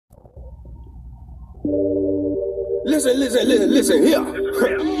Listen here. I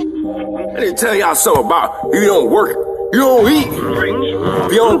didn't tell y'all something about you don't work, you don't eat.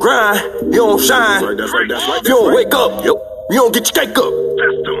 If you don't grind, you don't shine. If you don't wake up, you don't get your cake up.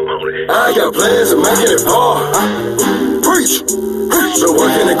 I got plans to make it far. Preach. Been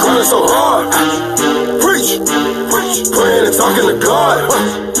working and grinding so hard. Preach. Praying and talking to God.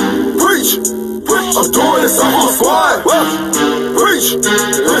 Preach. I'm doing this off my squad. Preach.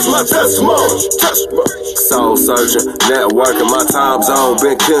 Here's my testimony. Soul searching, networking, my time zone.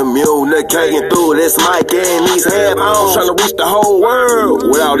 Been communicating through this mic and these headphones. Trying to reach the whole world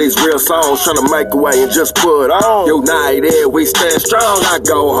with all these real songs. Trying to make a way and just put on. United, we stand strong. I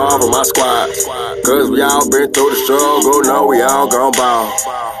go hard with my squad. Cause we all been through the struggle. Know we all gon' ball.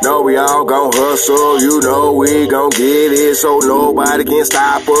 Know we all gon' hustle. You know we gon' get it. So nobody can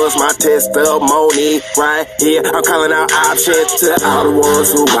stop us. My testimony right here. I'm calling out options to all the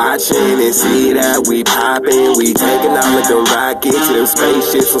ones who watching and see that we poppin'. We taking out like them rockets to them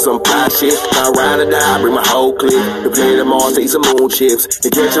spaceships for some fly shit. I ride or die, bring my whole clique. The planet Mars, take some moon chips. To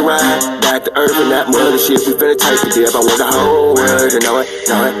catch a ride back to Earth in that mothership. We finna take the dip. I want the whole world to know it.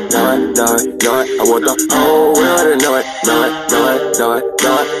 I want the whole world to know it.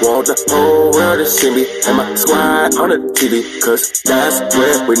 Want the whole world to see me and my squad on the TV. Cause that's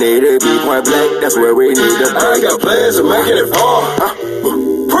where we need to be. Point blank, that's where we need to be. I got plans to making it far.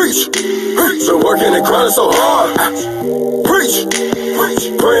 Preach. Been working and grinding so hard. Preach.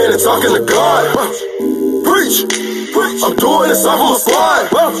 Praying and talking to God. Preach. I'm doing this off my squad.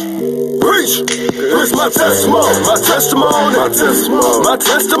 Preach. Here's my testimony. My testimony. My testimony. My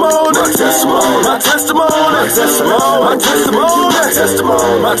testimony. My testimony. My testimony. My testimony. My testimony. My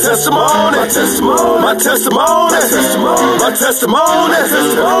testimony. My testimony. My testimony. My testimony. My testimony.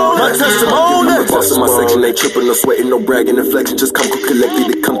 My testimony. Boss in my section ain't tripping, no sweating, no bragging, no flexing. Just come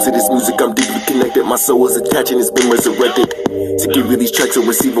collected. To come to this music, I'm deeply connected. My soul is attached and it's been resurrected. To give you these tracks and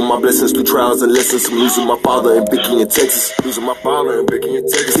receiving my blessings through trials and lessons. I'm losing my father in Bicky in Texas. Losing my father in Bicky in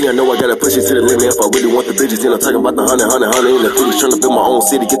Texas. See, I know I gotta push it to the limit if I really want the bitches. Then I'm talking about the 100 in the cities. Trying to build my own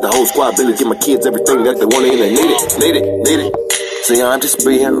city, get the whole squad village, get my kids everything that they want and they need it. See, I'm just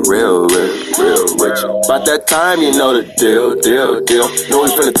being real with you. About that time, you know the deal. Know we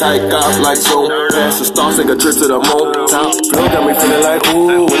finna take off like soon. Past the stars, take a trip to the moon. Top flow got me feeling like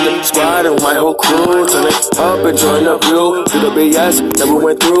ooh. With the squad and my whole crew. Turn it up and join the view. To the BS that we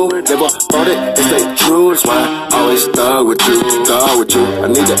went through. Never thought it and stay true. That's why I always thug with you. I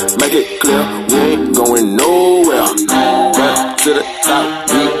need to make it clear. We ain't going nowhere. Back to the top,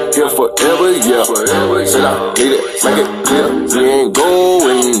 we here forever, yeah. Said I need it, make it clear. We ain't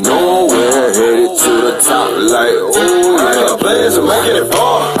going nowhere. Headed to the top like, oh, I got plans of making it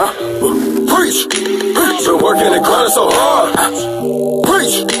far. Preach. Been working and grinding so hard.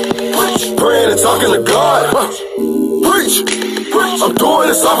 Preach. Praying and talking to God. Preach. I'm doing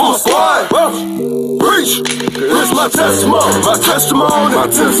this off of my squad. Preach. Here's my testimony. My testimony. My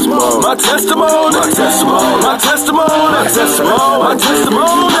testimony. My testimony. My testimony. My testimony. My testimony. My testimony.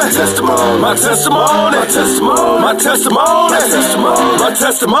 My testimony. My testimony. My testimony. My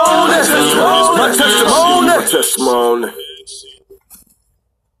testimony. My testimony. My testimony.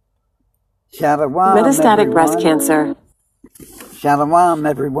 Shalom, Metastatic everyone. breast cancer Shalom,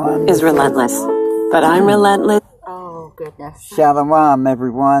 everyone. is relentless, but I'm relentless. Oh, goodness. Shalom,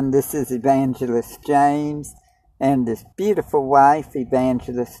 everyone. This is Evangelist James and his beautiful wife,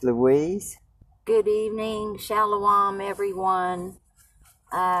 Evangelist Louise. Good evening. Shalom, everyone.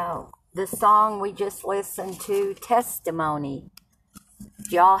 The song we just listened to, Testimony.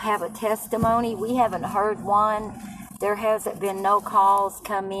 Do y'all have a testimony? We haven't heard one. There hasn't been no calls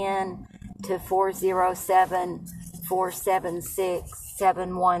come in to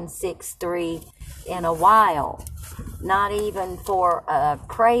 407-476-7163 in a while. Not even for a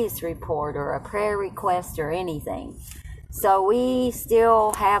praise report or a prayer request or anything. So we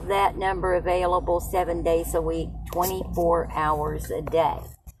still have that number available 7 days a week, 24 hours a day.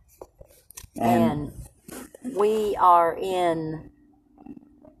 And we are in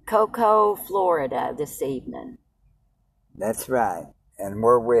Cocoa, Florida this evening. That's right. And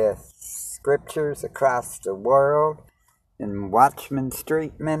we're with Scriptures Across the World in Watchman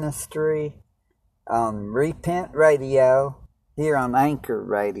Street Ministry on Repent Radio, here on Anchor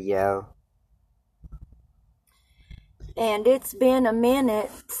Radio. And it's been a minute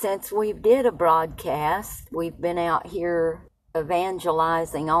since we did a broadcast. We've been out here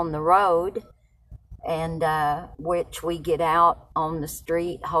evangelizing on the road, and which we get out on the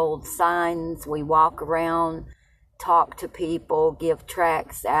street, hold signs, we walk around, talk to people, give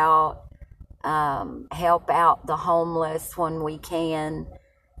tracts out, help out the homeless when we can.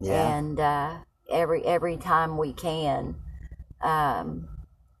 Yeah. And every time we can.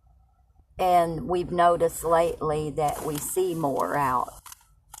 And we've noticed lately that we see more out.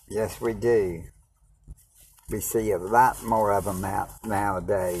 Yes, we do. We see a lot more of them out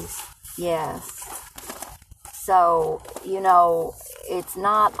nowadays. Yes. So, it's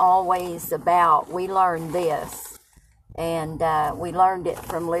not always about, we learned this, and we learned it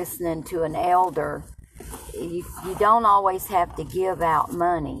from listening to an elder. You don't always have to give out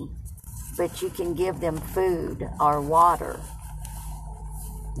money, but you can give them food or water.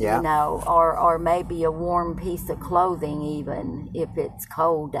 Yeah. Or maybe a warm piece of clothing even if it's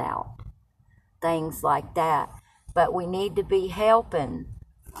cold out. Things like that. But we need to be helping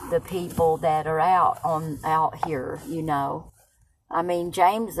the people that are out here, I mean,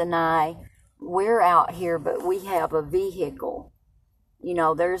 James and I, we're out here, but we have a vehicle.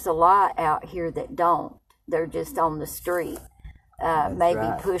 There's a lot out here that don't. They're just on the street, maybe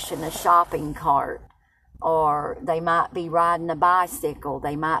right. pushing a shopping cart, or they might be riding a bicycle.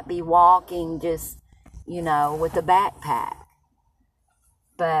 They might be walking just, with a backpack.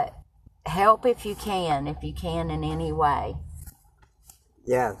 But help if you can in any way.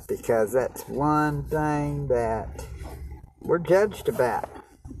 Yeah, because that's one thing that we're judged about.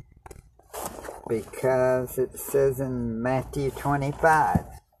 Because it says in Matthew 25,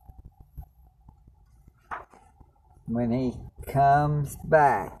 when he comes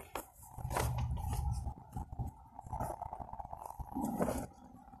back,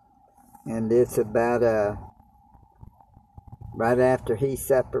 and it's about right after he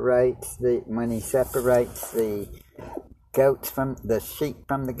separates when he separates the goats from the sheep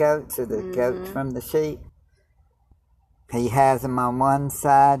from the goats, or the goats from the sheep. He has them on one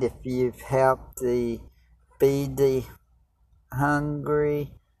side. If you've helped feed the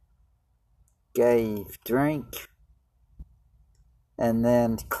hungry, gave drink, and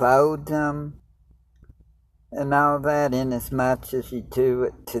then clothed them, and all that, inasmuch as you do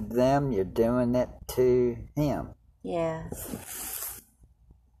it to them, you're doing it to him. Yes.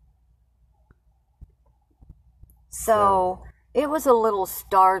 So it was a little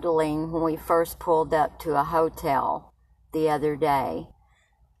startling when we first pulled up to a hotel the other day.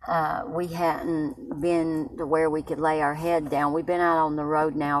 We hadn't been to where we could lay our head down. We've been out on the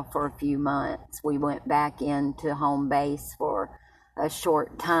road now for a few months. We went back into home base for a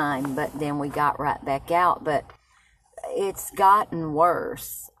short time, but then we got right back out. But it's gotten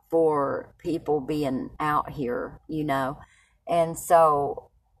worse for people being out here, and so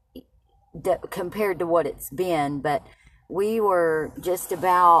compared to what it's been. But we were just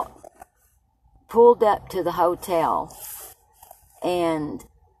about pulled up to the hotel, and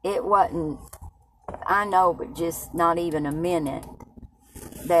it wasn't, I know, but just not even a minute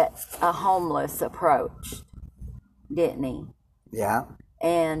that a homeless approached, didn't he? Yeah.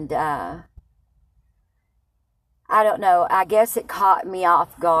 And I don't know, I guess it caught me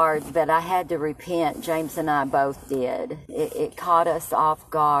off guard, but I had to repent. James and I both did. It caught us off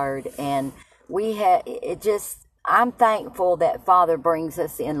guard, and I'm thankful that Father brings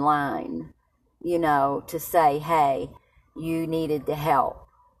us in line, to say, hey, you needed to help,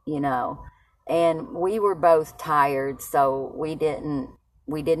 and we were both tired, so we didn't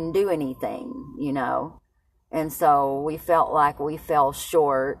do anything, and so we felt like we fell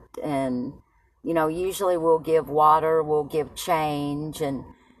short. And usually we'll give water, we'll give change,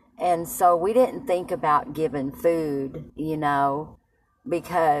 and so we didn't think about giving food,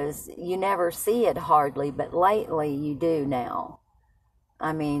 because you never see it hardly, but lately you do now.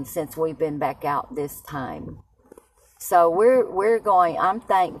 I mean, since we've been back out this time. So we're going, I'm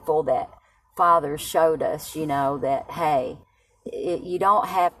thankful that Father showed us, that, hey, you don't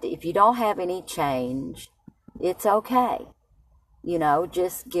have to, if you don't have any change, it's okay.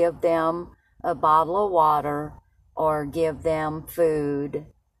 Just give them a bottle of water, or give them food,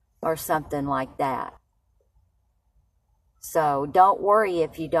 or something like that. So don't worry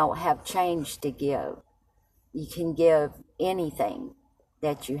if you don't have change to give. You can give anything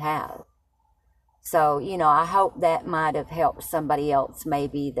that you have. So, I hope that might have helped somebody else,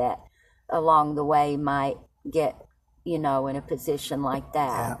 maybe, that along the way might get, in a position like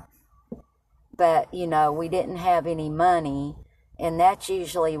that. Yeah. But, we didn't have any money, and that's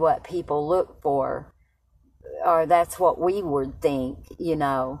usually what people look for, or that's what we would think,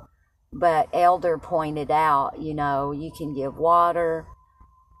 But Elder pointed out, you can give water,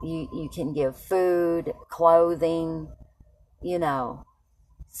 you can give food, clothing,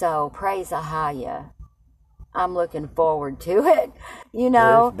 So praise Ahaya. I'm looking forward to it,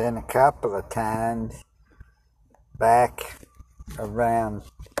 There's been a couple of times back around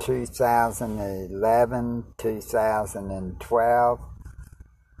 2011, 2012,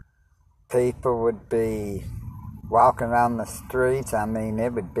 people would be walking on the streets. I mean,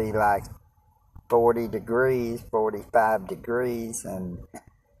 it would be like 40 degrees, 45 degrees, and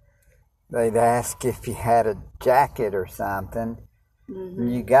they'd ask if you had a jacket or something.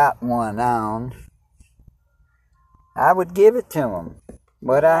 And you got one on. I would give it to them,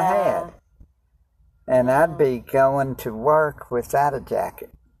 what I had. And I'd be going to work without a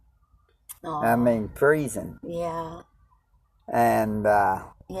jacket. I mean, freezing. Yeah. And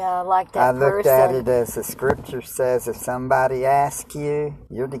like that I looked at person. it as the scripture says, if somebody asks you,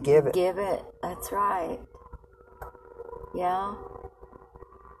 you're to give it. Give it. That's right. Yeah.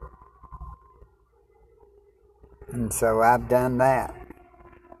 And so I've done that.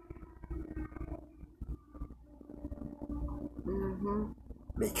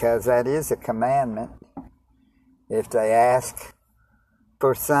 Because that is a commandment. If they ask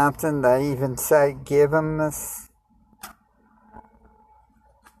for something, they even say, give them this.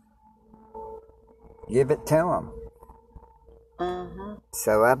 Give it to them.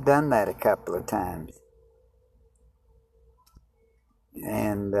 So I've done that a couple of times.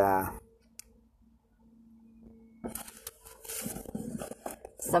 And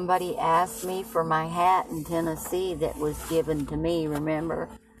somebody asked me for my hat in Tennessee that was given to me, remember?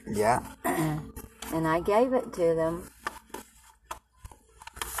 yeah. And I gave it to them.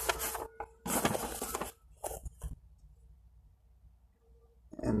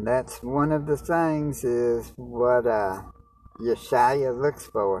 And that's one of the things is what Yeshua looks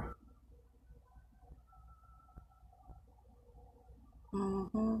for.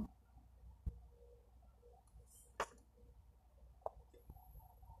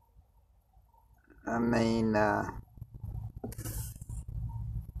 I mean,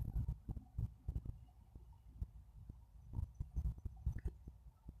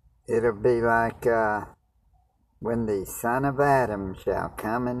 it'll be like when the Son of Adam shall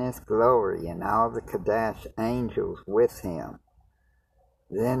come in his glory, and all the Kadesh angels with him.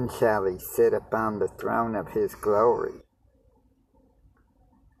 Then shall he sit upon the throne of his glory,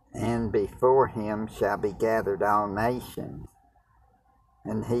 and before him shall be gathered all nations,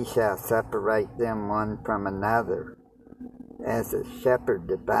 and he shall separate them one from another, as a shepherd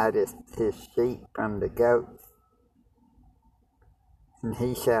divideth his sheep from the goats. And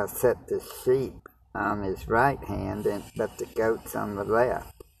he shall set the sheep on his right hand, but the goats on the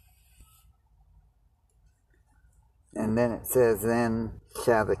left. And then it says, then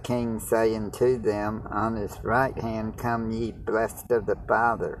shall the king say unto them, on his right hand come ye, blessed of the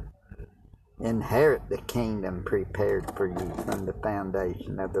Father, inherit the kingdom prepared for you from the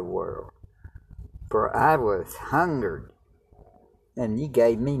foundation of the world. For I was hungered, and ye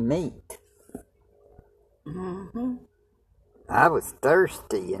gave me meat. I was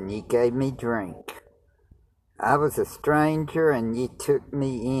thirsty, and ye gave me drink. I was a stranger, and ye took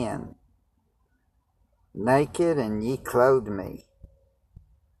me in. Naked, and ye clothed me.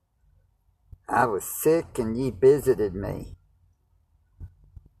 I was sick, and ye visited me.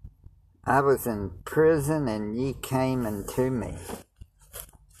 I was in prison, and ye came unto me.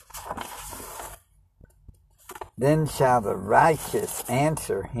 Then shall the righteous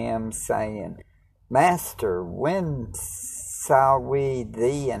answer him, saying, Master, when saw we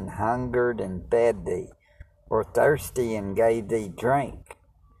thee and hungered and fed thee, or thirsty and gave thee drink?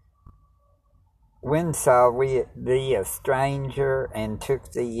 When saw we thee a stranger and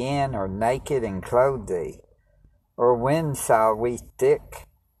took thee in, or naked and clothed thee? Or when saw we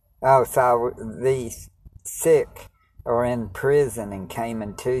saw thee sick or in prison and came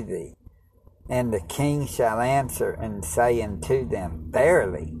unto thee? And the king shall answer and say unto them,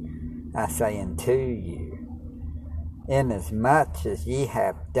 Verily I say unto you, inasmuch as ye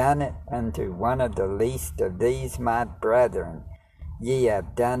have done it unto one of the least of these my brethren, ye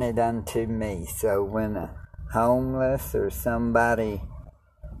have done it unto me. So when a homeless or somebody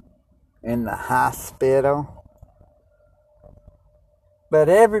in the hospital, but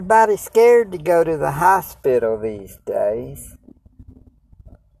everybody's scared to go to the hospital these days.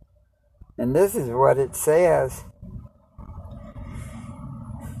 And this is what it says.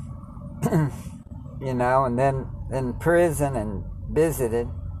 And then in prison and visited,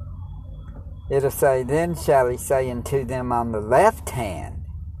 it'll say, Then shall he say unto them on the left hand,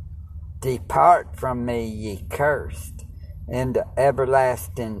 Depart from me, ye cursed, into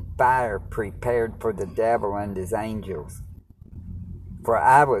everlasting fire prepared for the devil and his angels. For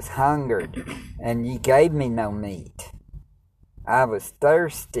I was hungered, and ye gave me no meat. I was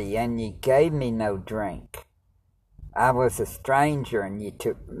thirsty, and ye gave me no drink. I was a stranger, and ye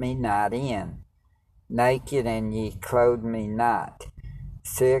took me not in. Naked, and ye clothed me not.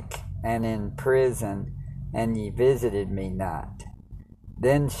 Sick, and in prison, and ye visited me not.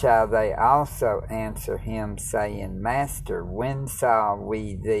 Then shall they also answer him, saying, Master, when saw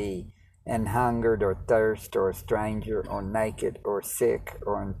we thee and hungered or thirst or a stranger or naked or sick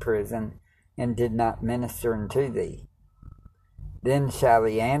or in prison, and did not minister unto thee? Then shall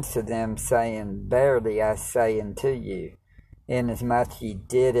he answer them, saying, Verily I say unto you, inasmuch ye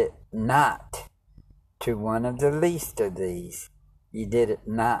did it not to one of the least of these, ye did it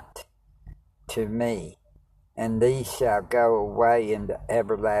not to me. And these shall go away into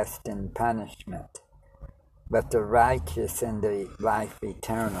everlasting punishment, but the righteous into life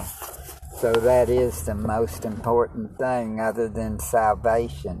eternal. So that is the most important thing, other than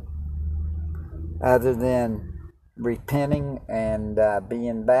salvation, other than repenting and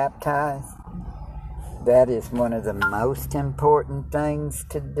being baptized. That is one of the most important things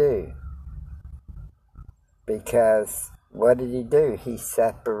to do. Because what did he do? He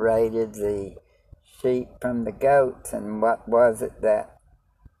separated the sheep from the goats. And what was it that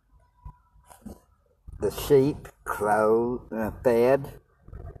the sheep fed,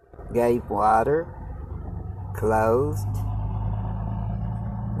 gave water, clothed,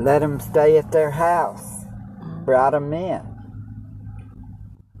 let them stay at their house, brought them in,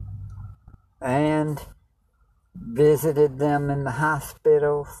 and visited them in the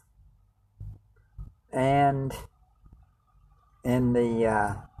hospitals and in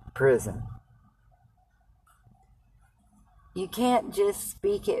the prison. You can't just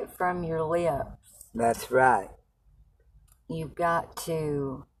speak it from your lips. That's right. You've got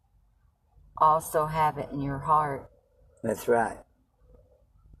to also have it in your heart. That's right.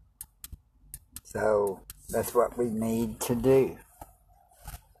 So that's what we need to do.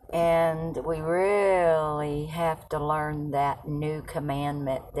 And we really have to learn that new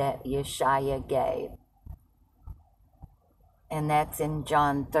commandment that Yeshua gave. And that's in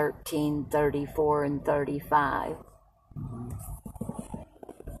John 13:34 and 35.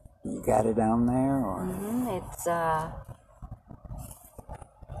 You got it on there, or?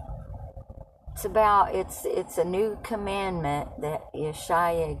 It's a new commandment that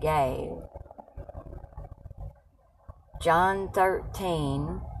Yeshua gave. John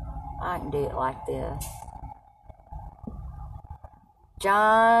 13. I can do it like this.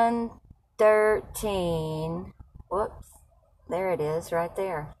 John 13. Whoops. There it is, right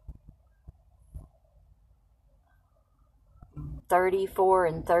there. 34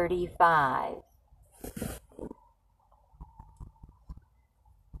 and 35.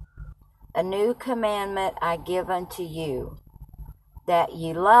 A new commandment I give unto you, that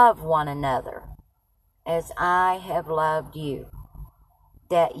ye love one another, as I have loved you,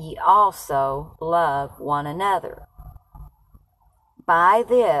 that ye also love one another. By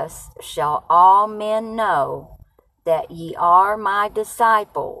this shall all men know that ye are my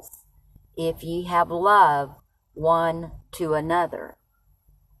disciples, if ye have love one to another.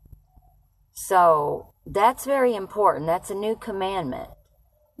 So that's very important. That's a new commandment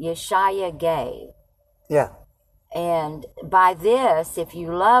Yeshua gave. Yeah. And by this, if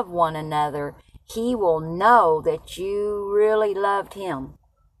you love one another, he will know that you really loved him.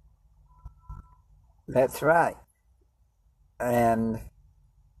 That's right. And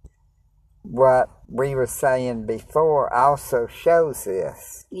what we were saying before also shows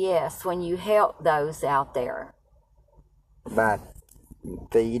this. Yes, when you help those out there. By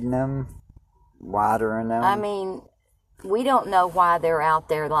feeding them, watering them. I mean, we don't know why they're out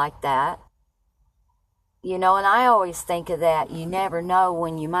there like that. You know, and I always think of that. You never know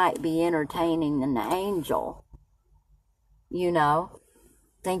when you might be entertaining an angel. You know,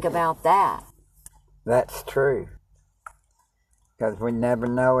 think about that. That's true. Because we never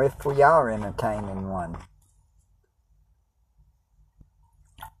know if we are entertaining one.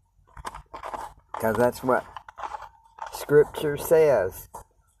 Because that's what Scripture says.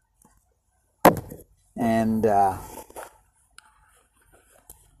 And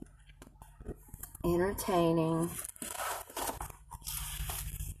entertaining.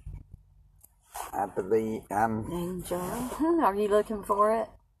 I believe Angel. Are you looking for it?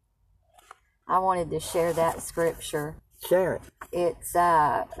 I wanted to share that scripture. Share it. It's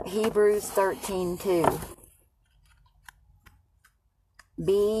Hebrews 13:2.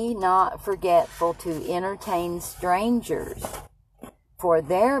 Be not forgetful to entertain strangers, for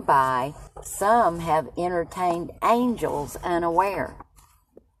thereby some have entertained angels unaware.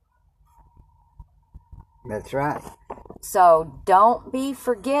 That's right. So don't be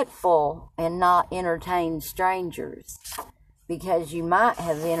forgetful and not entertain strangers, because you might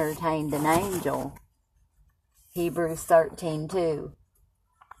have entertained an angel. Hebrews 13:2.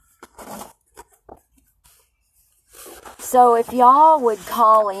 So if y'all would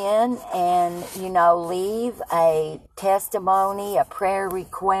call in and, leave a testimony, a prayer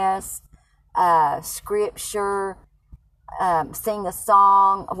request, scripture, sing a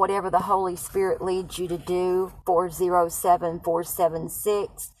song, whatever the Holy Spirit leads you to do,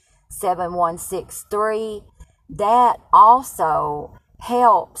 407-476-7163. That also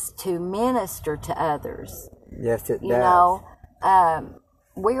helps to minister to others. Yes, it does.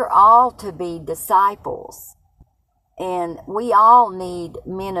 We're all to be disciples, and we all need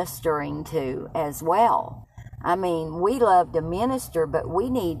ministering to as well. I mean, we love to minister, but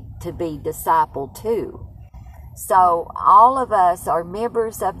we need to be discipled too. So all of us are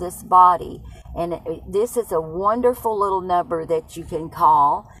members of this body, and this is a wonderful little number that you can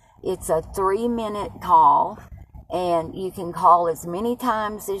call. It's a 3-minute call, and you can call as many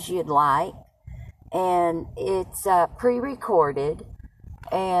times as you'd like, and it's pre-recorded,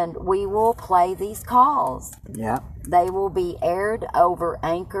 and we will play these calls. Yeah. They will be aired over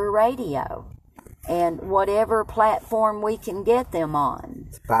Anchor Radio and whatever platform we can get them on.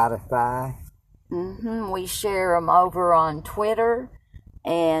 Spotify. We share them over on Twitter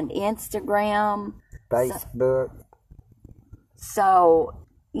and Instagram. Facebook. So,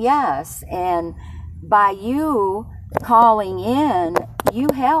 yes, and by you calling in, you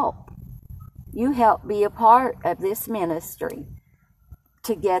help. You help be a part of this ministry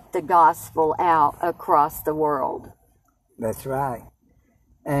to get the gospel out across the world. That's right.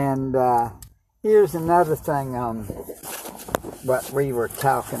 And here's another thing on what we were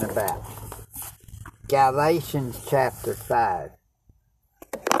talking about. Galatians chapter 5.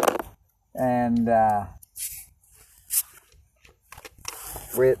 And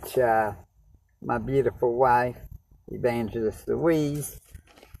which my beautiful wife, Evangelist Louise,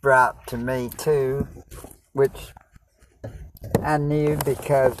 brought to me too, which I knew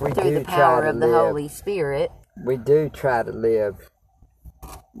because we through do the power try to of the live. Holy Spirit. We do try to live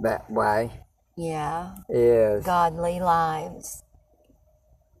that way. Yeah. Is Godly lives.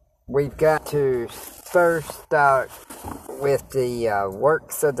 we've got to first start with the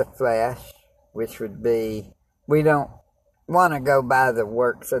works of the flesh, which would be, we don't want to go by the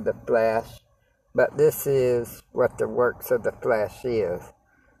works of the flesh, but this is what the works of the flesh is.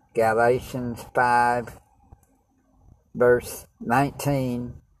 Galatians 5, verse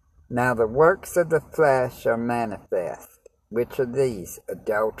 19. Now the works of the flesh are manifest, which are these: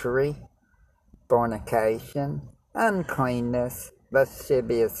 adultery, fornication, uncleanness,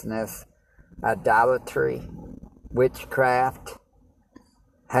 lasciviousness, idolatry, witchcraft,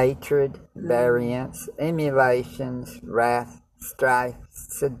 hatred, variance, emulations, wrath, strife,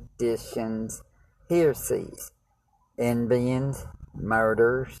 seditions, heresies, envyings,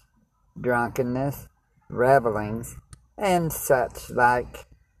 murders, drunkenness, revellings, and such like,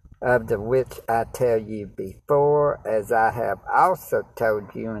 of the which I tell you before, as I have also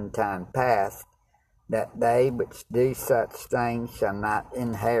told you in time past, that they which do such things shall not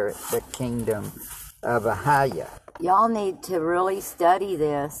inherit the kingdom of Ahiah. Y'all need to really study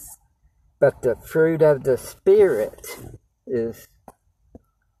this. But the fruit of the Spirit is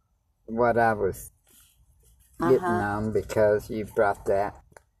what I was getting on, because you brought that.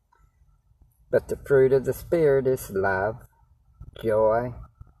 But the fruit of the Spirit is love, joy,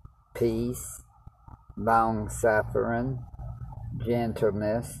 peace, long-suffering,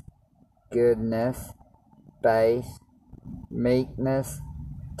 gentleness, goodness, faith, meekness,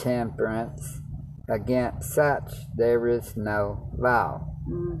 temperance. Against such there is no law.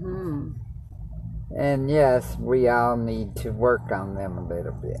 And yes, we all need to work on them a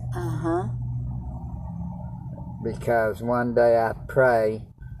little bit. Because one day I pray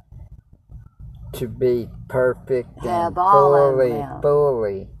to be perfect Have and all of them.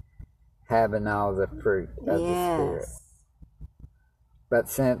 fully having all the fruit of the Spirit. But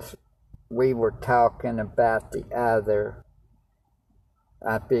since we were talking about the other,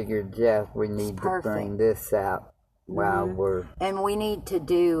 I figured, Jeff, we need to bring this out while we're... And we need to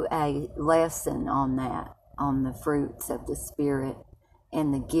do a lesson on that, on the fruits of the Spirit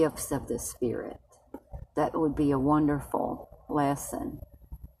and the gifts of the Spirit. That would be a wonderful lesson.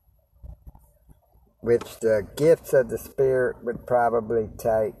 Which the gifts of the Spirit would probably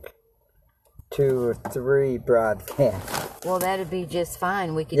take 2 or 3 broadcasts. Well, that'd be just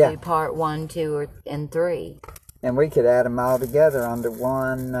fine. We could do part 1, 2, and 3. And we could add them all together under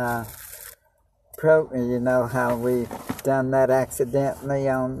one program. You know how we've done that accidentally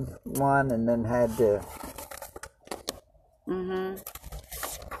on one and then had to...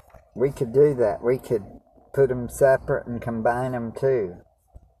 We could do that. We could put them separate and combine them too,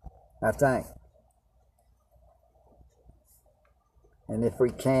 I think. And if we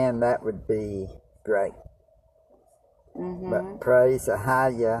can, that would be great. But praise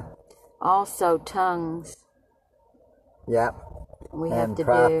Ahaya. Also tongues. Yep. We have And to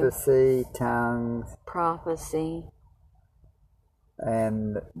prophecy, tongues, do prophecy.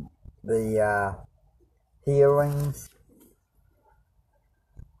 and the healings,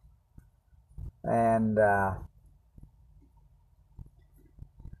 and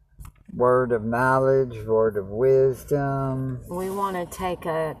word of knowledge, word of wisdom. We want to take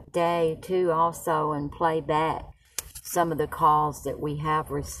a day too also and play back some of the calls that we have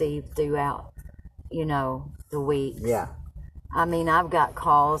received throughout, the week. Yeah. I mean, I've got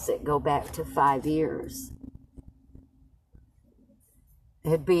calls that go back to 5 years.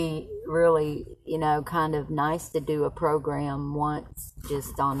 It'd be really, kind of nice to do a program once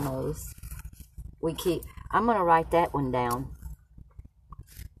just on those. I'm going to write that one down.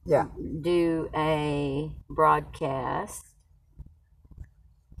 Yeah. Do a broadcast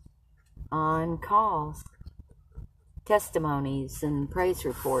on calls, testimonies, and praise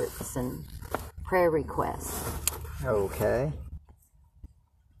reports, and prayer requests. Okay.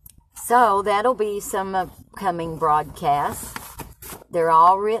 So that'll be some upcoming broadcasts. They're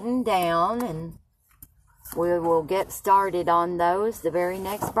all written down, and we will get started on those the very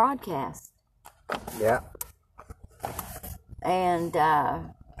next broadcast. Yeah. And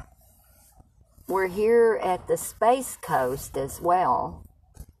we're here at the Space Coast as well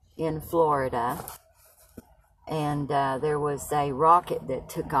in Florida. And there was a rocket that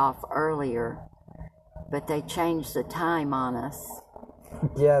took off earlier, but they changed the time on us.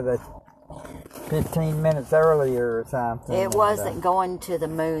 Yeah, that's 15 minutes earlier or something. It wasn't going to the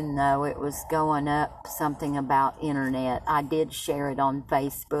moon, though. It was going up something about internet. I did share it on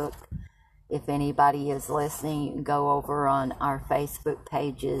Facebook. If anybody is listening, you can go over on our Facebook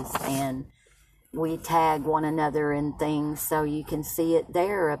pages, and we tag one another in things, so you can see it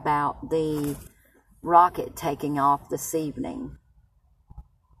there about the rocket taking off this evening.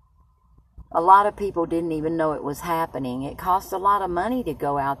 A lot of people didn't even know it was happening. It cost a lot of money to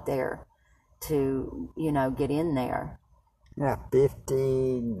go out there to, get in there. Yeah,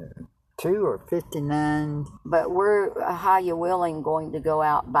 52 or 59. But we're, how you willing, going to go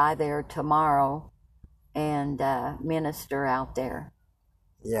out by there tomorrow and minister out there.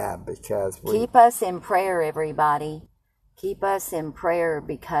 Yeah, because we... Keep us in prayer, everybody. Keep us in prayer,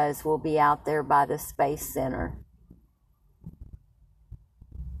 because we'll be out there by the Space Center.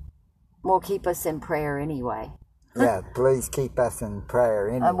 Well, keep us in prayer anyway. Yeah, please keep us in prayer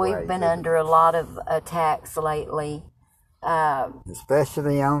anyway. We've been under a lot of attacks lately.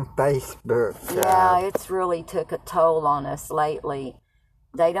 Especially on Facebook. Yeah, it's really took a toll on us lately.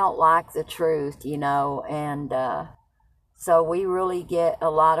 They don't like the truth, and so we really get a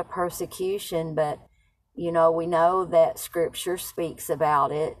lot of persecution, but, we know that Scripture speaks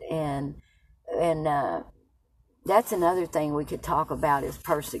about it, and that's another thing we could talk about is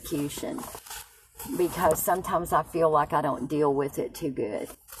persecution, because sometimes I feel like I don't deal with it too good.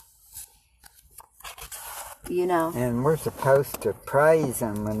 And we're supposed to praise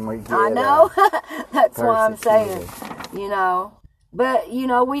Him when we get I know. That's what I'm saying, persecuted. But,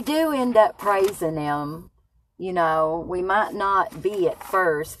 we do end up praising Him. We might not be at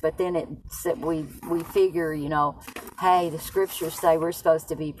first, but then we figure, hey, the Scriptures say we're supposed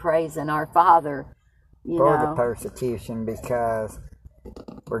to be praising our Father, For the persecution, because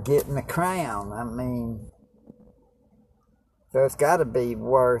we're getting the crown. I mean, so it's got to be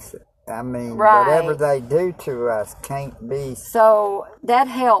worth it. I mean, right. Whatever they do to us can't be. So that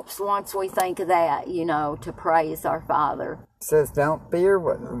helps once we think of that, to praise our Father. It says, don't fear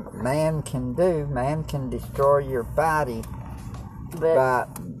what man can do. Man can destroy your body, but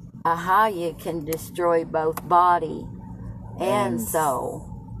Ahaya can destroy both body and soul.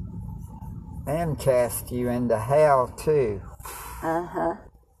 And cast you into hell, too.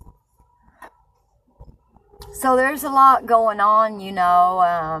 So there's a lot going on,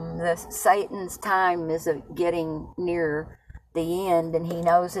 Satan's time is getting near the end, and he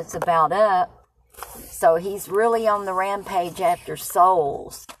knows it's about up. So he's really on the rampage after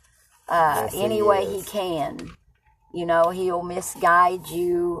souls, any way he can. He'll misguide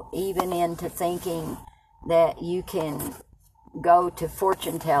you even into thinking that you can go to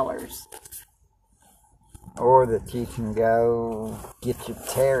fortune tellers. Or that you can go get your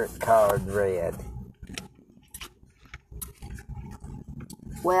tarot card read.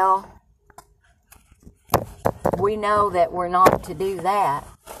 Well, we know that we're not to do that.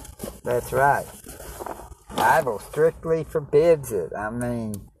 That's right. The Bible strictly forbids it. I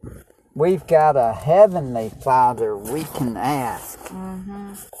mean, we've got a heavenly Father we can ask.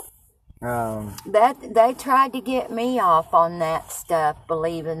 That they tried to get me off on that stuff,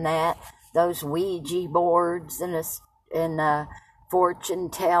 believing that those Ouija boards and and fortune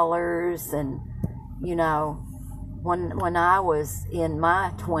tellers, and you know, when I was in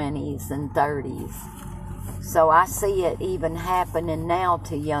my 20s and 30s. So I see it even happening now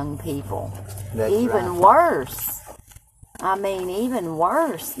to young people. That's even right. worse. I mean, even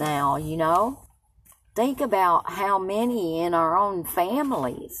worse now, you know. Think about how many in our own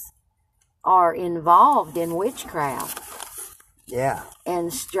families are involved in witchcraft Yeah. and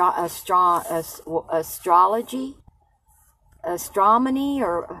astrology, astronomy,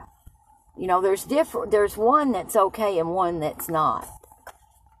 or you know, there's one that's okay and one that's not.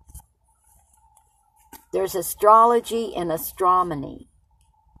 There's astrology and astronomy.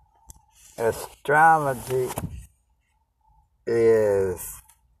 Astrology is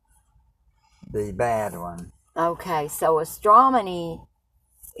the bad one. Okay, so astronomy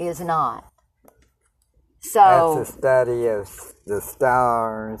is not. So that's the study of the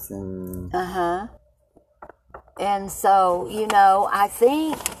stars and and so, you know, I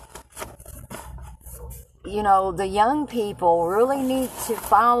think, you know, the young people really need to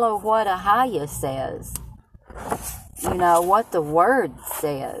follow what Ahaya says. You know, what the word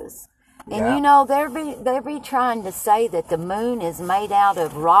says. And Yeah. you know, they'll be trying to say that the moon is made out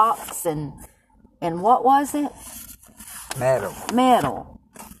of rocks and what was it? metal.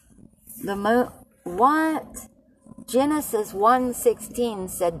 The moon, what? Genesis 1:16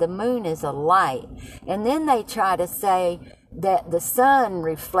 said the moon is a light. And then they try to say that the sun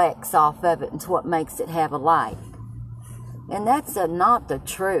reflects off of it and it's what makes it have a light. And that's not the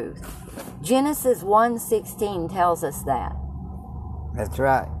truth. Genesis 1:16 tells us that. That's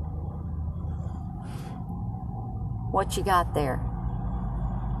right. What you got there?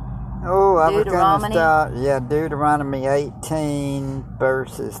 Oh, I was going to Deuteronomy? start, Deuteronomy 18,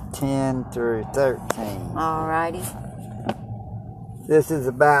 verses 10 through 13. Alrighty. This is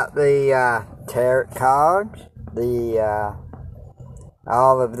about the tarot cards,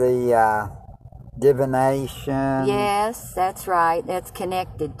 all of the divination, Yes, that's right. That's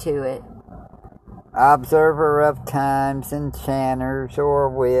connected to it. observer of times, enchanters, or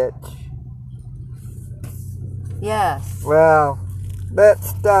witch. Yes. Well, let's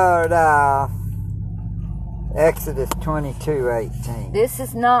start off Exodus 22:18. This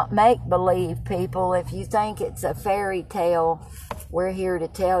is not make-believe, people. If you think it's a fairy tale, we're here to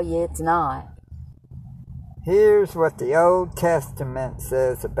tell you it's not. Here's what the Old Testament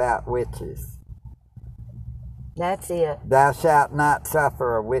says about witches. That's it. Thou shalt not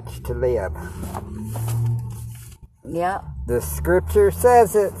suffer a witch to live. Yep. The scripture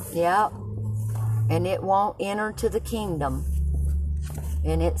says it. Yep. And it won't enter to the kingdom.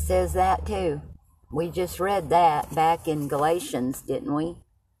 And it says that too. We just read that back in Galatians, didn't we?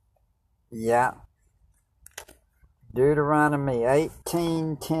 Yeah. Deuteronomy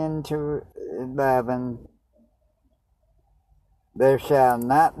 18:10 to 11. There shall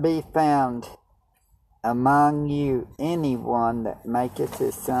not be found among you anyone that maketh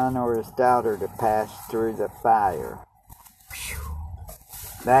his son or his daughter to pass through the fire.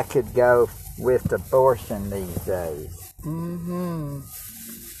 That could go with abortion these days.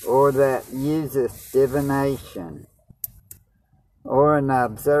 Or that useth divination, or an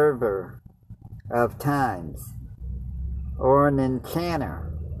observer of times, or an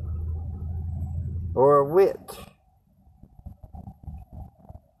enchanter, or a witch,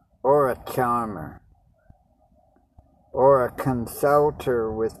 or a charmer, or a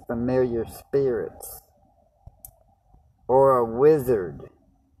consulter with familiar spirits, or a wizard,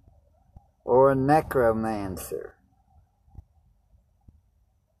 or a necromancer.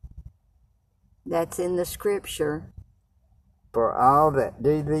 That's in the scripture. For all that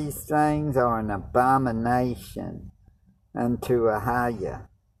do these things are an abomination unto Ahaya.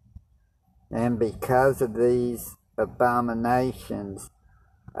 And because of these abominations,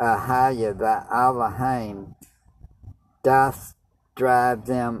 Ahaya thy Elohim doth drive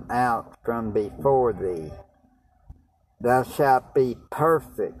them out from before thee. Thou shalt be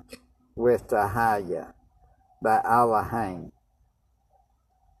perfect with Ahaya thy Elohim.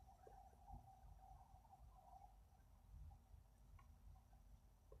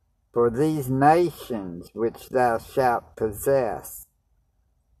 For these nations which thou shalt possess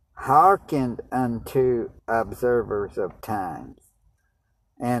hearkened unto observers of times,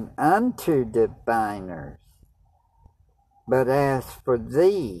 and unto diviners. But as for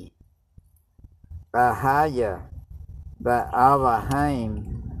thee, Ahaya, thy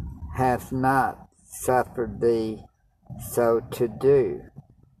Elohim, hath not suffered thee so to do.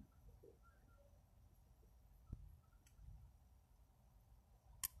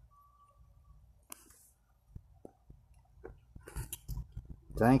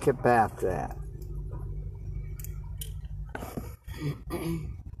 Think about that.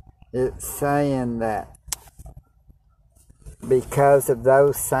 it's saying that because of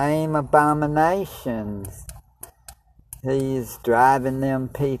those same abominations, he's driving them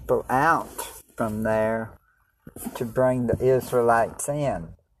people out from there to bring the Israelites in.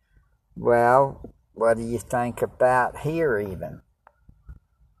 Well, what do you think about here even?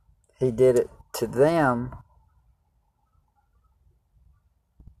 He did it to them.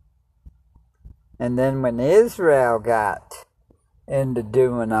 And then when Israel got into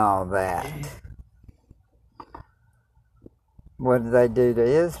doing all that, what did they do to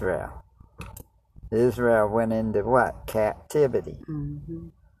Israel? Israel went into what? Captivity. Mm-hmm.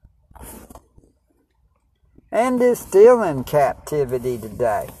 And is still in captivity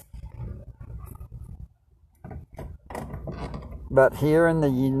today. But here in the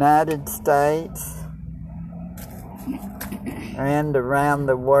United States and around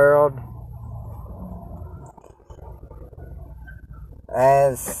the world,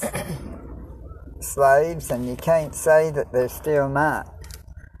 as slaves, and you can't say that they're still not.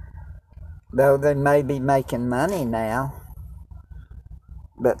 Though they may be making money now,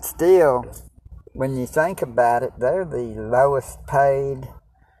 but still, when you think about it, they're the lowest paid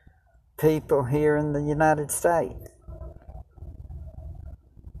people here in the United States.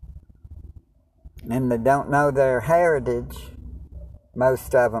 And they don't know their heritage.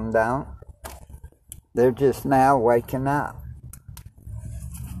 Most of them don't. They're just now waking up.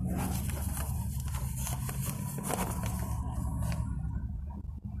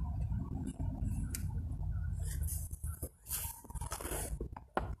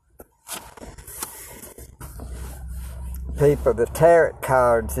 People, the tarot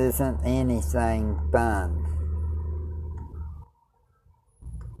cards isn't anything fun.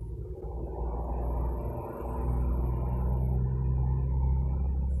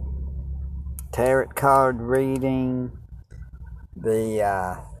 Tarot card reading,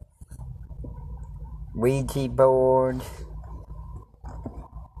 the Ouija board,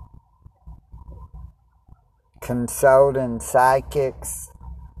 consulting psychics.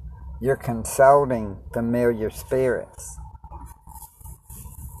 You're consulting familiar spirits.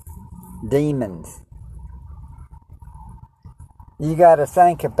 Demons. You got to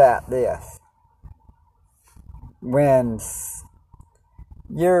think about this. When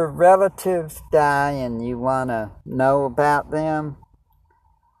your relatives die and you want to know about them,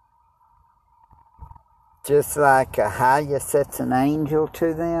 just like Ahia sets an angel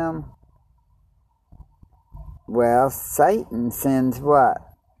to them, well, Satan sends what?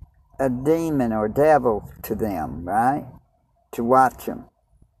 A demon or devil to them, right? To watch them.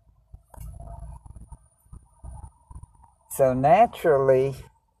 So naturally,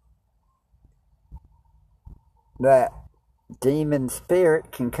 that demon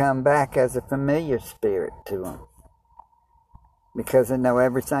spirit can come back as a familiar spirit to them, because they know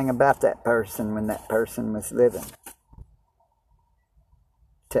everything about that person when that person was living.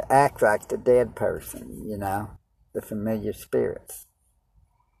 To act like the dead person, you know, the familiar spirits.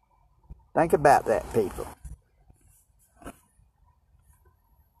 Think about that, people.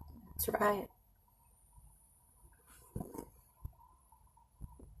 That's right.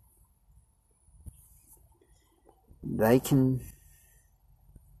 They can...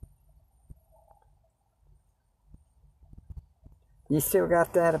 You still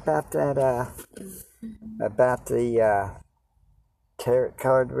got that about that, about the tarot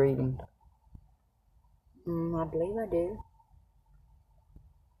card reading? I believe I do.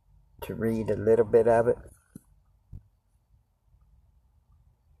 To read a little bit of it?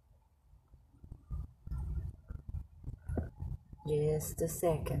 Just a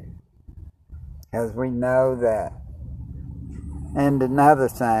second. As we know that. And another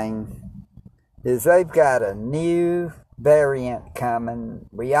thing is they've got a new variant coming.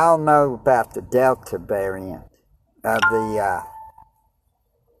 We all know about the Delta variant of the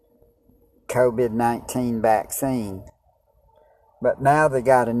COVID-19 vaccine. But now they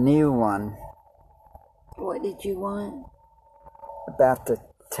got a new one. What did you want? About the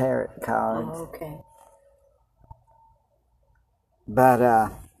tarot cards. Oh, okay.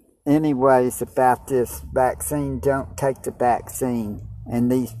 But anyways, about this vaccine, don't take the vaccine.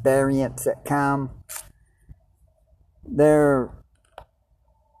 And these variants that come, they're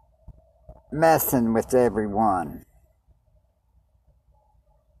messing with everyone.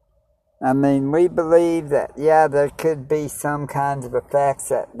 I mean, we believe that, yeah, there could be some kinds of effects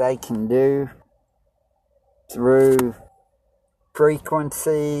that they can do through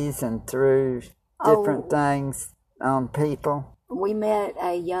frequencies and through different things on people. We met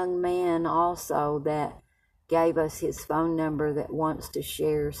a young man also that gave us his phone number that wants to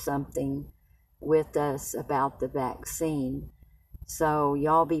share something with us about the vaccine. So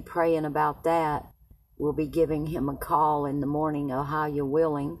y'all be praying about that. We'll be giving him a call in the morning, Ohio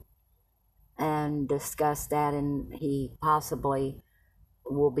willing, and discuss that, and he possibly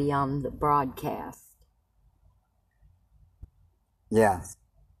will be on the broadcast. Yeah.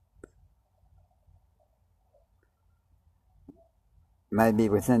 Maybe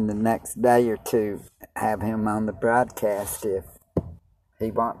within the next day or two, have him on the broadcast if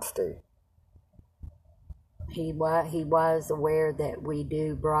he wants to. He was aware that we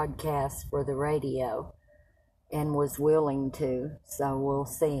do broadcasts for the radio and was willing to, so we'll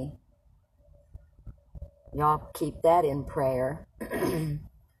see. Y'all keep that in prayer.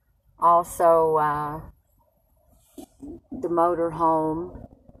 Also, the motorhome,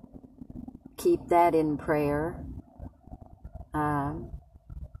 keep that in prayer.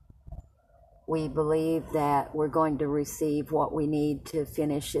 We believe that we're going to receive what we need to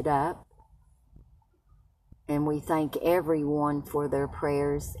finish it up. And we thank everyone for their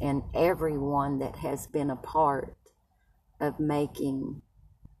prayers and everyone that has been a part of making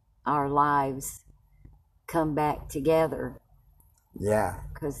our lives come back together. Yeah.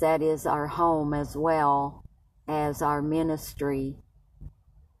 Because that is our home as well as our ministry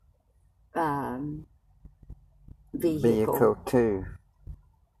vehicle too.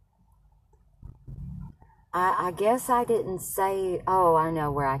 I guess I didn't say, oh, I know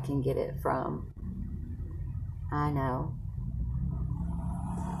where I can get it from. I know.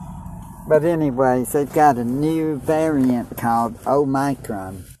 But anyways, they've got a new variant called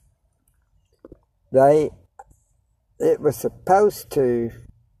Omicron. It was supposed to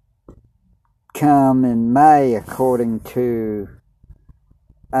come in May according to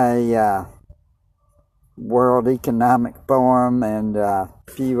a World Economic Forum and a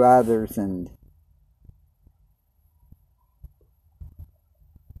few others, and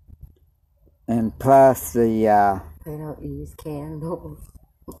plus they don't use candles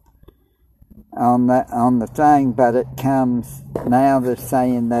on the thing, but it comes now. They're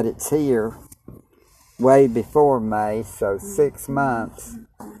saying that it's here way before May, so 6 months.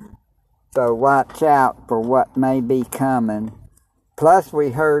 So watch out for what may be coming. Plus,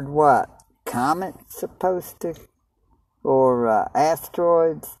 we heard what comets supposed to, or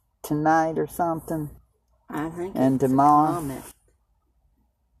asteroids tonight or something. I think and it's tomorrow. a comet.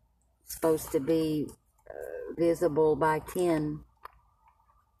 Supposed to be visible by 10.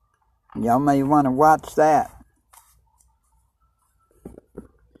 Y'all may want to watch that.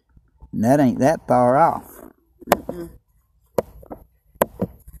 And that ain't that far off. Mm-mm.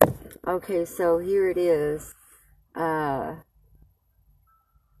 Okay, so here it is. The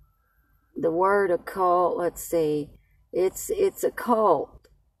word occult, let's see. It's occult,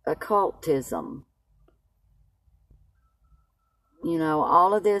 occultism. You know,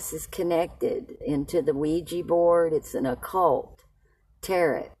 all of this is connected into the Ouija board. It's an occult,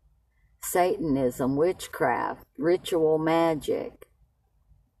 tarot, Satanism, witchcraft, ritual magic.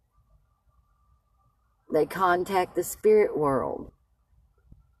 They contact the spirit world,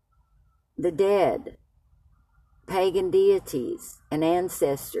 the dead, pagan deities, and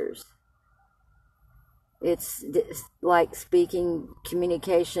ancestors. It's like speaking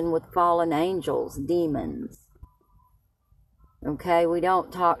communication with fallen angels, demons. Okay, we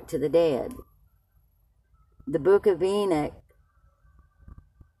don't talk to the dead. The Book of Enoch.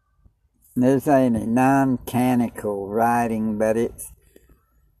 There's a non-canonical writing, but it's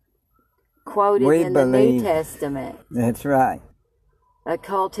quoted in the New Testament. That's right.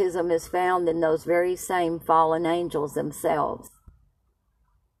 Occultism is found in those very same fallen angels themselves.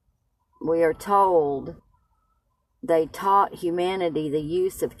 We are told they taught humanity the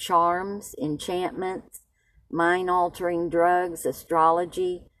use of charms, enchantments, mind-altering drugs,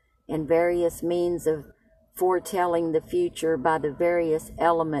 astrology, and various means of foretelling the future by the various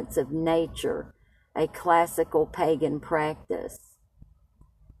elements of nature, a classical pagan practice.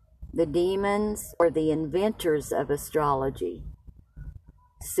 The demons or the inventors of astrology,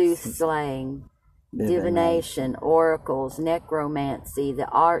 soothsaying, divination, oracles, necromancy, the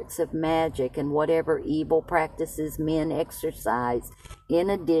arts of magic, and whatever evil practices men exercise in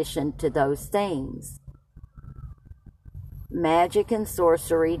addition to those things. Magic and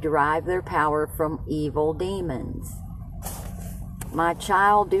sorcery derive their power from evil demons. My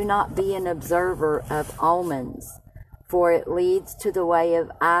child, do not be an observer of omens, for it leads to the way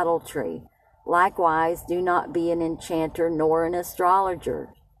of idolatry. Likewise, do not be an enchanter nor an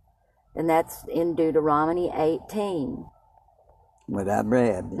astrologer. And that's in Deuteronomy 18. What I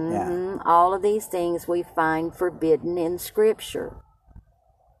read, yeah. All of these things we find forbidden in Scripture.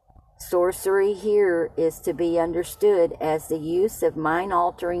 Sorcery here is to be understood as the use of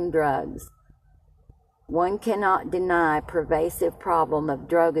mind-altering drugs, One cannot deny pervasive problem of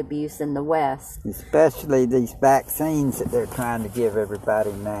drug abuse in the West. Especially these vaccines that they're trying to give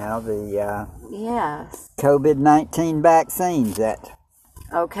everybody now, the Yes. COVID-19 vaccines.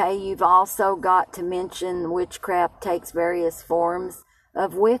 Okay, you've also got to mention witchcraft takes various forms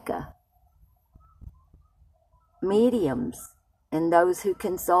of Wicca. Mediums and those who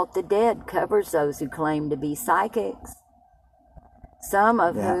consult the dead covers those who claim to be psychics, some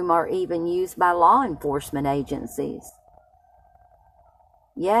of whom are even used by law enforcement agencies.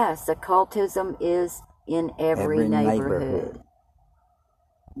 Yes, occultism is in every neighborhood.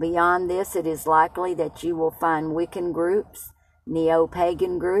 Beyond this, it is likely that you will find Wiccan groups,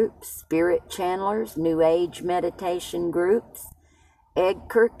 neo-pagan groups, spirit channelers, New Age meditation groups,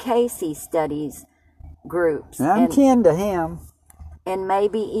 Edgar Cayce studies groups. And I'm kin to him. And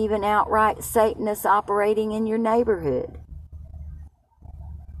maybe even outright Satanists operating in your neighborhood.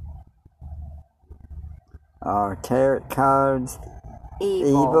 Are tarot cards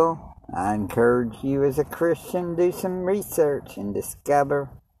evil? I encourage you as a Christian do some research and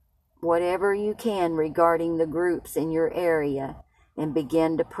discover whatever you can regarding the groups in your area and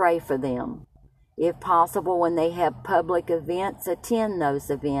begin to pray for them. If possible, when they have public events, attend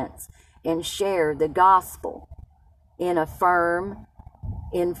those events and share the gospel in a firm,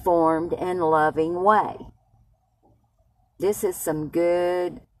 informed, and loving way. This is some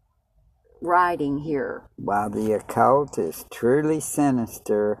good writing here. While the occult is truly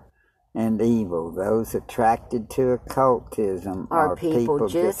sinister and evil, those attracted to occultism are people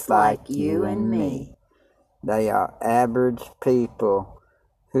just like you and me. They are average people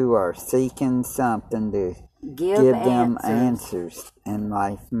who are seeking something to give them answers and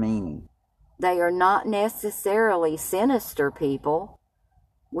life meaning. They are not necessarily sinister people.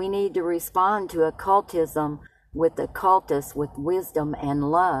 We need to respond to occultism with occultists with wisdom and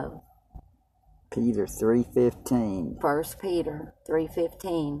love. Peter 3:15. 1 Peter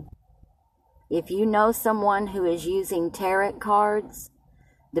 3:15. If you know someone who is using tarot cards,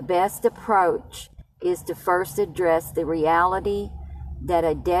 the best approach is to first address the reality that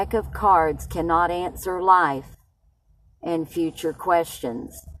a deck of cards cannot answer life and future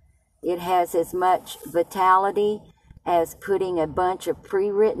questions. It has as much vitality as putting a bunch of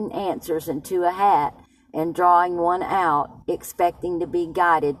pre-written answers into a hat and drawing one out, expecting to be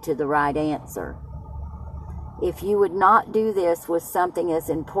guided to the right answer. If you would not do this with something as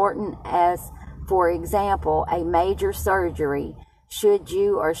important as, for example, a major surgery, should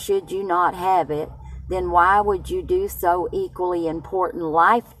you or should you not have it, then why would you do so equally important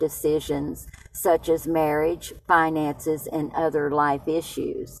life decisions such as marriage, finances, and other life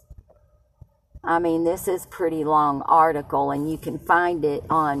issues? I mean, this is a pretty long article, and you can find it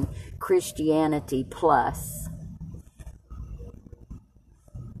on Christianity Plus.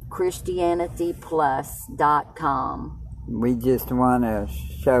 ChristianityPlus.com. We just want to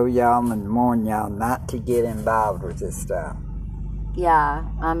show y'all and warn y'all not to get involved with this stuff. Yeah,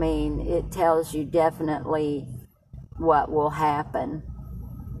 I mean, it tells you definitely what will happen.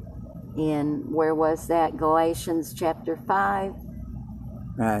 Where was that? Galatians chapter 5?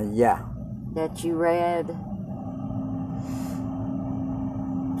 Yeah. That you read.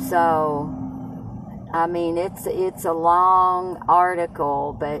 So, I mean, it's a long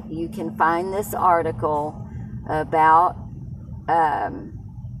article, but you can find this article about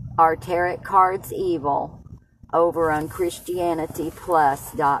are tarot cards evil over on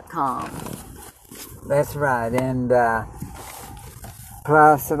ChristianityPlus.com. That's right, and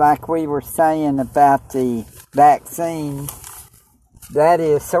plus, like we were saying about the vaccine, that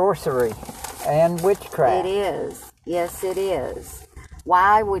is sorcery and witchcraft. It is. Yes, it is.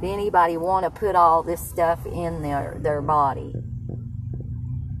 Why would anybody want to put all this stuff in their body?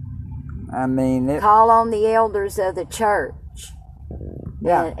 I mean, call on the elders of the church.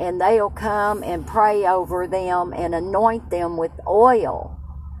 Yeah. And they'll come and pray over them and anoint them with oil.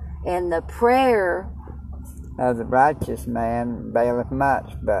 And the prayer of the righteous man availeth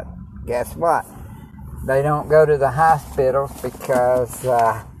much. But guess what? They don't go to the hospitals because...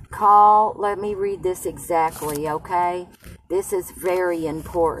 let me read this exactly, okay? This is very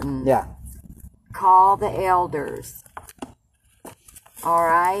important. Yeah. Call the elders. All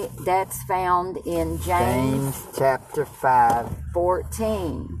right? That's found in James chapter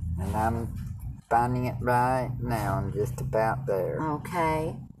 5:14. And I'm finding it right now. I'm just about there.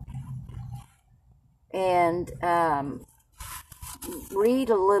 Okay. And read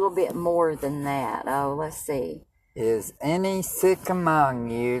a little bit more than that. Oh, let's see. Is any sick among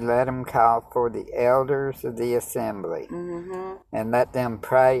you, let him call for the elders of the assembly, and let them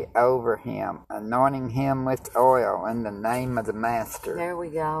pray over him, anointing him with oil in the name of the Master. There we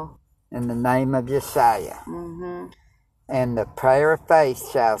go. in the name of Yeshua. Mm-hmm. And the prayer of faith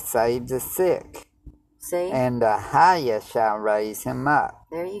shall save the sick. See? And Ahijah shall raise him up.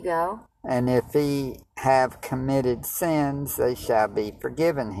 There you go. And if he have committed sins, they shall be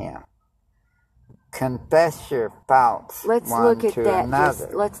forgiven him. Confess your faults Let's one look at to that. another.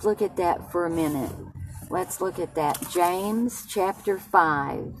 Let's look at that for a minute. Let's look at that. James chapter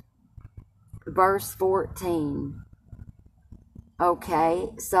 5, verse 14. Okay,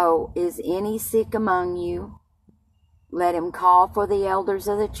 so is any sick among you? Let him call for the elders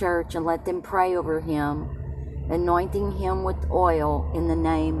of the church and let them pray over him, anointing him with oil in the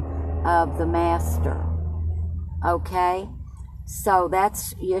name of the Master. Okay, so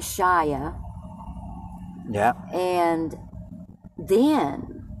that's Yeshua. Yeah. And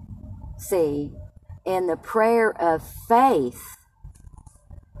then, see, in the prayer of faith,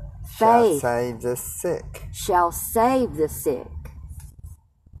 Shall save the sick. shall save the sick.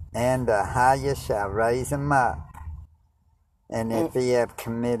 And Ahijah shall raise him up. And if he have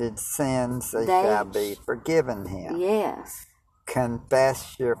committed sins, they shall be forgiven him. Yes.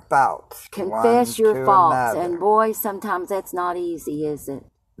 Confess your faults. Confess one your to faults. another. And boy, sometimes that's not easy, is it?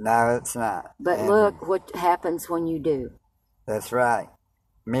 No, it's not. But And look what happens when you do. That's right.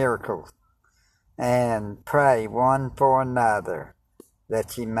 Miracles. And pray one for another,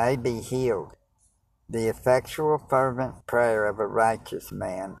 that ye may be healed. The effectual fervent prayer of a righteous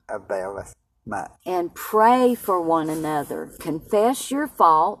man availeth much. And pray for one another. Confess your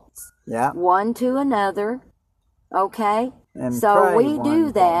faults Yeah. one to another. Okay? And So pray we one do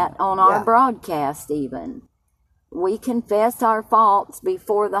for that another. on our Yeah. broadcast even. We confess our faults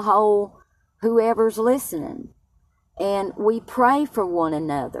before the whole whoever's listening. And we pray for one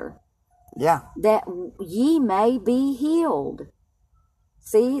another Yeah. that ye may be healed.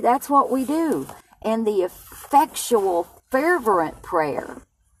 See, that's what we do. And the effectual, fervent prayer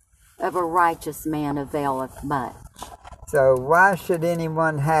of a righteous man availeth much. So why should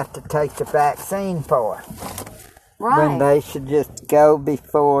anyone have to take the vaccine for? Right. When they should just go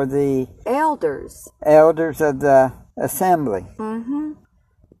before the Elders. elders of the assembly. Mm-hmm.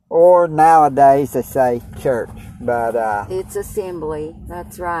 Or nowadays they say church. But It's assembly.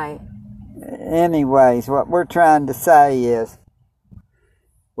 That's right. anyways, what we're trying to say is,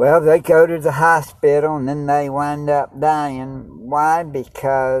 well, they go to the hospital and then they wind up dying. Why?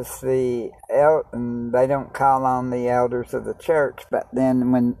 Because they don't call on the elders of the church. But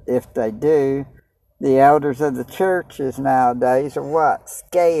then if they do, the elders of the churches nowadays are what?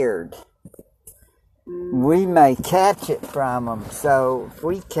 Scared. We may catch it from them. So if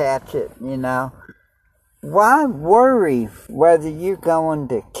we catch it, why worry whether you're going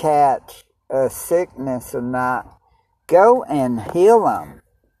to catch a sickness or not? Go and heal them.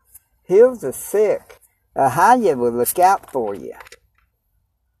 Heal the sick. Ahijah will look out for you.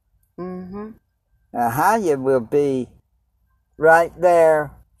 Mm-hmm. Ahijah will be right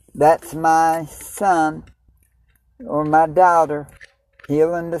there. That's my son or my daughter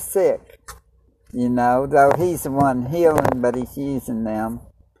healing the sick. Though he's the one healing, but he's using them.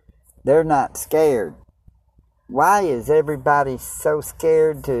 They're not scared. Why is everybody so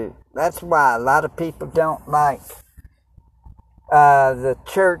scared to? That's why a lot of people don't like the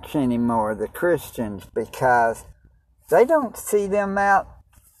church anymore, the Christians, because they don't see them out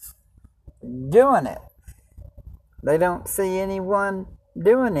doing it. They don't see anyone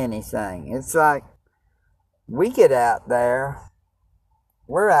doing anything. It's like we get out there,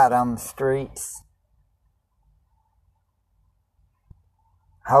 we're out on the streets,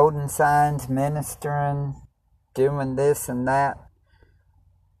 holding signs, ministering, doing this and that.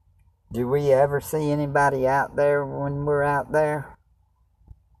 Do we ever see anybody out there when we're out there?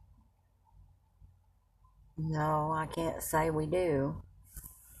 No, I can't say we do.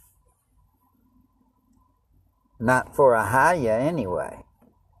 Not for Ahijah, anyway.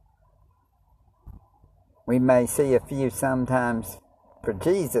 We may see a few sometimes for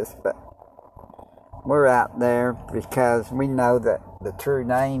Jesus, but we're out there because we know that the true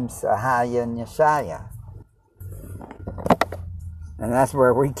name's Ahijah and Yeshua. And that's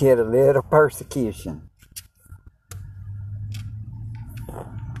where we get a little persecution.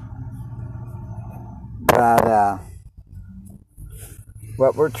 But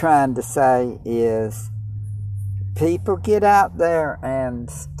what we're trying to say is, people get out there and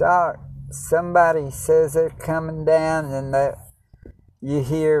start. Somebody says they're coming down, and that you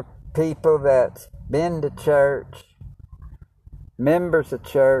hear people that's been to church, members of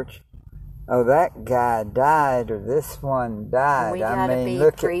church. Oh, that guy died, or this one died. We gotta be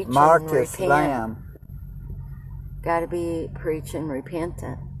look at preaching Marcus repent. Lamb. Got to be preaching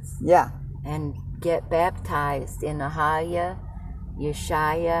repentance Yeah, and get baptized in Ahijah,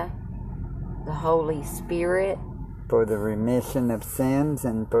 Yeshua, the Holy Spirit, for the remission of sins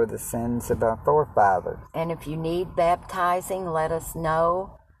and for the sins of our forefathers. and if you need baptizing, let us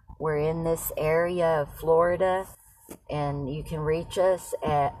know. We're in this area of Florida, and you can reach us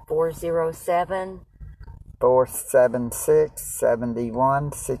at 407.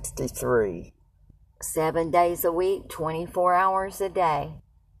 476-7163. 7 days a week, 24 hours a day.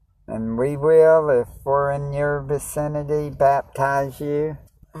 And we will, if we're in your vicinity, baptize you.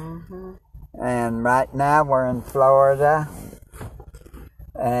 Mm-hmm. And right now we're in Florida.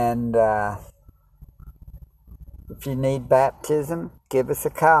 And if you need baptism, give us a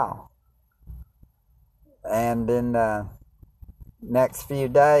call. And in the next few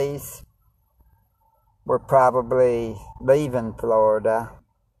days, we're probably leaving Florida.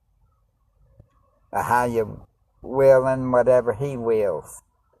 How you willing, whatever he wills.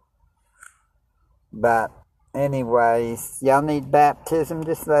 But anyways, y'all need baptism,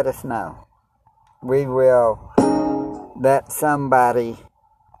 just let us know. We will let somebody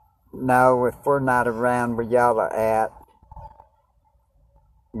know if we're not around where y'all are at.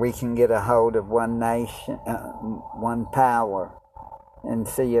 We can get a hold of One Nation, One Power, and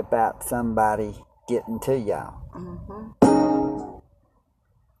see about somebody getting to y'all. Mm-hmm.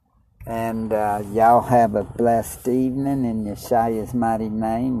 And y'all have a blessed evening in Yeshua's mighty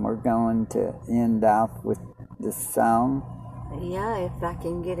name. We're going to end off with this song. Yeah, if I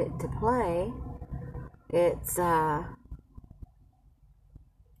can get it to play. It's not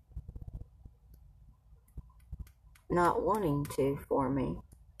wanting to for me.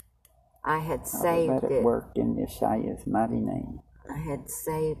 I had saved let it it. work in Yeshua's mighty name. I had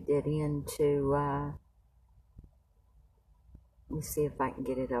saved it into, let me see if I can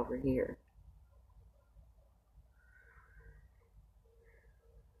get it over here.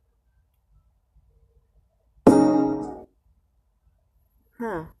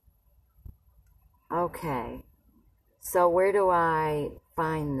 Huh. Okay. So where do I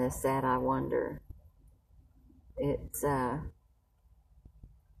find this at, I wonder? It's,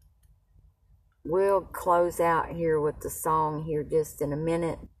 we'll close out here with the song here just in a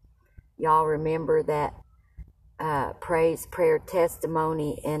minute. Y'all remember that praise, prayer,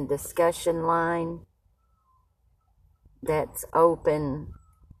 testimony, and discussion line that's open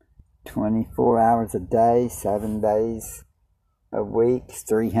 24 hours a day, 7 days a week,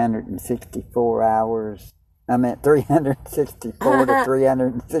 364 hours. I meant 364 to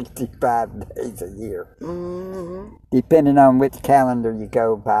 365 days a year. Mm-hmm. Depending on which calendar you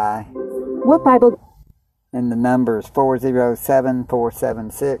go by. What Bible? And the number is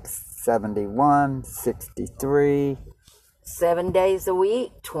 407-476-7163. 7 days a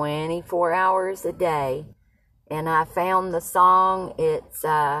week, 24 hours a day. And I found the song. It's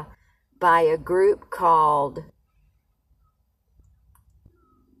by a group called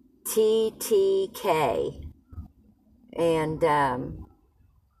TTK. And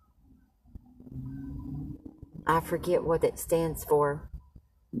I forget what it stands for.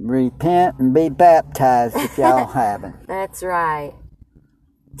 Repent and be baptized if y'all haven't. That's right.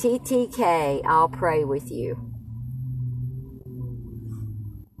 TTK, I'll pray with you.